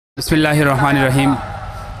बिस्मिल्लाहिर्रहमानिर्रहीम।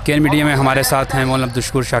 केन मीडिया में हमारे साथ हैं मौलाना अब्दुल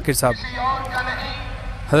शकुर शाकिर साहब।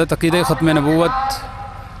 हज़रत अक़ीदे ख़त्म नबूवत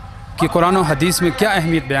की कुरान और हदीस में क्या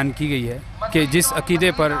अहमियत बयान की गई है कि जिस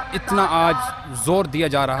अक़ीदे पर इतना आज ज़ोर दिया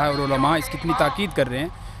जा रहा है और उलमा इसकी इतनी ताकीद कर रहे हैं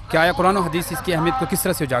कि आया कुरान और हदीस इसकी अहमियत को किस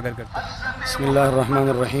तरह से उजागर करता है।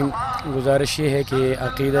 बिस्मिल्लाहिर्रहमानिर्रहीम। गुजारिश ये है कि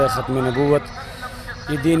अक़ीदा ख़त्म नबूवत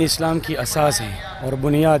ये दीन इस्लाम की असास है और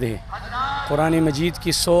बुनियाद है। कुरान मजीद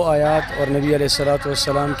की 100 आयात और नबी अलैहिस्सलातु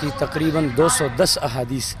वस्सलाम की तकरीबन 210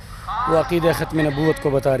 अहादीस वो अक़ीदा ख़त्म नबूवत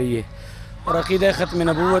को बता रही है। और अक़ीदा ख़त्म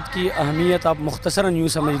नबूवत की अहमियत आप मुख्तसरन यूँ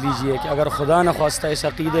समझ लीजिए कि अगर खुदा न ख्वास्ता इस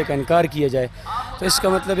अक़ीदे का इनकार किया जाए तो इसका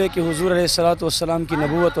मतलब है कि हुज़ूर अलैहिस्सलातु वस्सलाम की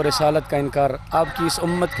नबूवत और रिसालत का इनकार, आपकी इस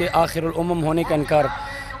उम्मत के आखिरुल उम्म होने का इनकार,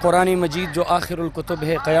 कुरान मजीद जो आखिरुल कुतुब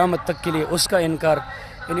है क़यामत तक के लिए उसका इनकार,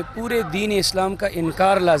 यानी पूरे दीन इस्लाम का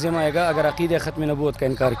इनकार लाजिम आएगा अगर अक़ीदा ख़त्म नबूवत का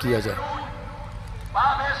इनकार किया जाए।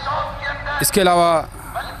 इसके अलावा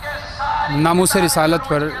नामूस रिसालत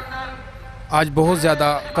पर आज बहुत ज़्यादा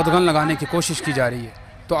कदगन लगाने की कोशिश की जा रही है,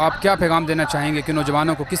 तो आप क्या पैगाम देना चाहेंगे कि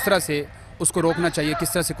नौजवानों को किस तरह से उसको रोकना चाहिए,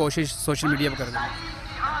 किस तरह से कोशिश सोशल मीडिया पर कर रहे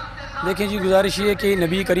हैं? देखिए जी, गुजारिश ये कि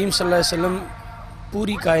नबी करीम सल्लल्लाहु अलैहि वसल्लम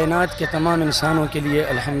पूरी कायनात के तमाम इंसानों के लिए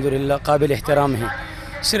अल्हम्दुलिल्लाह काबिल एहतराम हैं।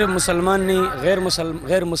 सिर्फ मुसलमान नहीं,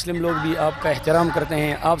 गैर मुस्लिम लोग भी आपका एहतराम करते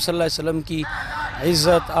हैं। आप सल्लल्लाहु अलैहि वसल्लम की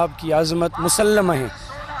इज़्ज़त, आपकी आज़मत मुसल्लम है।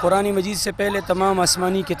 कुरान मजीद से पहले तमाम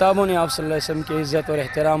आसमानी किताबों ने आप सल्लल्लाहु अलैहि वसल्लम की इज़्ज़त और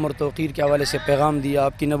एहतराम और तौक़ीर के हवाले से पैगाम दिया,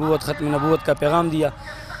 आपकी नबूवत ख़त्म नबूवत का पैगाम दिया।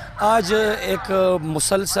 आज एक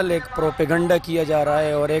मुसलसल एक प्रोपेगंडा किया जा रहा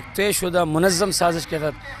है और एक तयशुदा मुनज़्ज़म साजिश के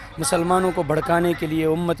तहत मुसलमानों को भड़काने के लिए,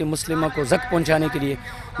 उम्मत मुस्लिमा को ज़क पहुँचाने के लिए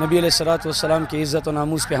नबी अलैहिस्सलातु वस्सलाम की इज़्ज़त और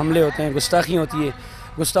नामूस पे हमले होते हैं, गुस्ताखी होती है,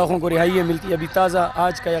 गुस्ताखों को रिहाई मिलती है। अभी ताज़ा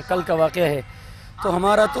आज का या कल का वाक़या है। तो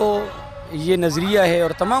हमारा तो ये नज़रिया है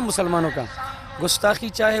और तमाम मुसलमानों का, गुस्ताखी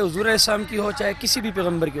चाहे हुज़ूर अलैहिस्सलाम की हो चाहे किसी भी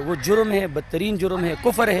पैगम्बर की, वो जुर्म है, बदतरीन जुर्म है,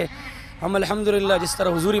 कुफ़र है। हम अल्हम्दुलिल्लाह जिस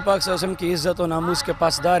तरह हुज़ूर पाक सल्लल्लाहु अलैहि वसल्लम की इज़्ज़त और नामूस के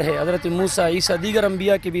पासदार है, हज़रत मूसा, ईसा, दीगर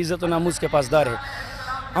अंबिया की भी इज़्ज़त और नामूस के पासदार है।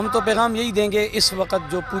 हम तो पैगाम यही देंगे इस वक्त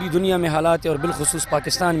जो पूरी दुनिया में हालात है और बिलखुसूस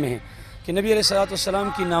पाकिस्तान में है कि नबी अलैहिस्सलातु वस्सलाम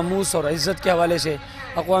की नामूस और इज़्ज़त के हवाले से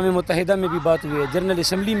अक़वाम मुत्तहिदा में भी बात हुई है, जनरल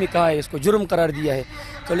असम्बली में कहा है, इसको जुर्म करार दिया है।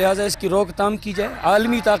 तो लिहाजा इसकी रोकथाम की जाए,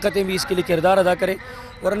 आलमी ताकतें भी इसके लिए किरदार अदा करें।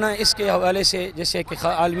 वरना इसके हवाले से जैसे कि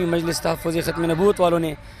आलमी मजलिस तहफ़्फ़ुज़ ख़त्म नबूवत वालों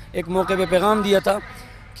ने एक मौके पर पैगाम दिया था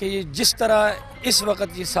कि जिस तरह इस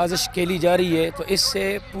वक्त ये साजिश खेली जा रही है तो इससे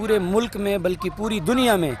पूरे मुल्क में बल्कि पूरी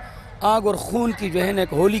दुनिया में आग और खून की जो है ना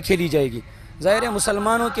एक होली खेली जाएगी। ज़ाहिर है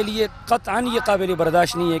मुसलमानों के लिए क़त्अन ये काबिल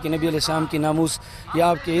बर्दाश्त नहीं है कि नबी अलैहिस्सलाम की नामूस या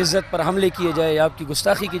आपकी इज़्ज़त पर हमले किए जाए या आपकी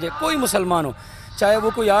गुस्ताखी की जाए। कोई मुसलमान हो, चाहे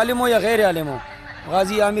वो कोई आलिम हो या गैर आलिम हो,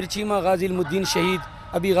 गाज़ी आमिर चीमा, गाज़ी इल्मुद्दीन शहीद,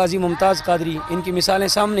 अभी गाज़ी मुमताज़ कादरी, इनकी मिसालें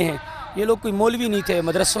सामने हैं। ये लोग कोई मौलवी नहीं थे,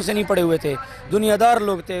 मदरसों से नहीं पढ़े हुए थे, दुनियादार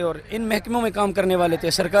लोग थे और इन महकमों में काम करने वाले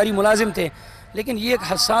थे, सरकारी मुलाजिम थे। लेकिन ये एक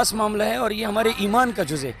हसास मामला है और ये हमारे ईमान का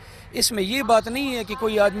जुज़ है। इसमें ये बात नहीं है कि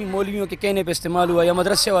कोई आदमी मौलवियों के कहने पे इस्तेमाल हुआ या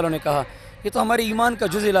मदरसे वालों ने कहा, ये तो हमारे ईमान का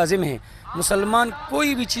जुज़ लाजिम है। मुसलमान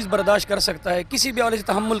कोई भी चीज़ बर्दाश्त कर सकता है, किसी भी हवाले से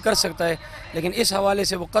तहम्मुल कर सकता है, लेकिन इस हवाले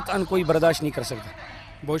से वो क़त्अन कोई बर्दाश्त नहीं कर सकता।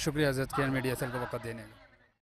 बहुत शुक्रिया हज़रत केन मीडिया सेल को वक़्त देने का।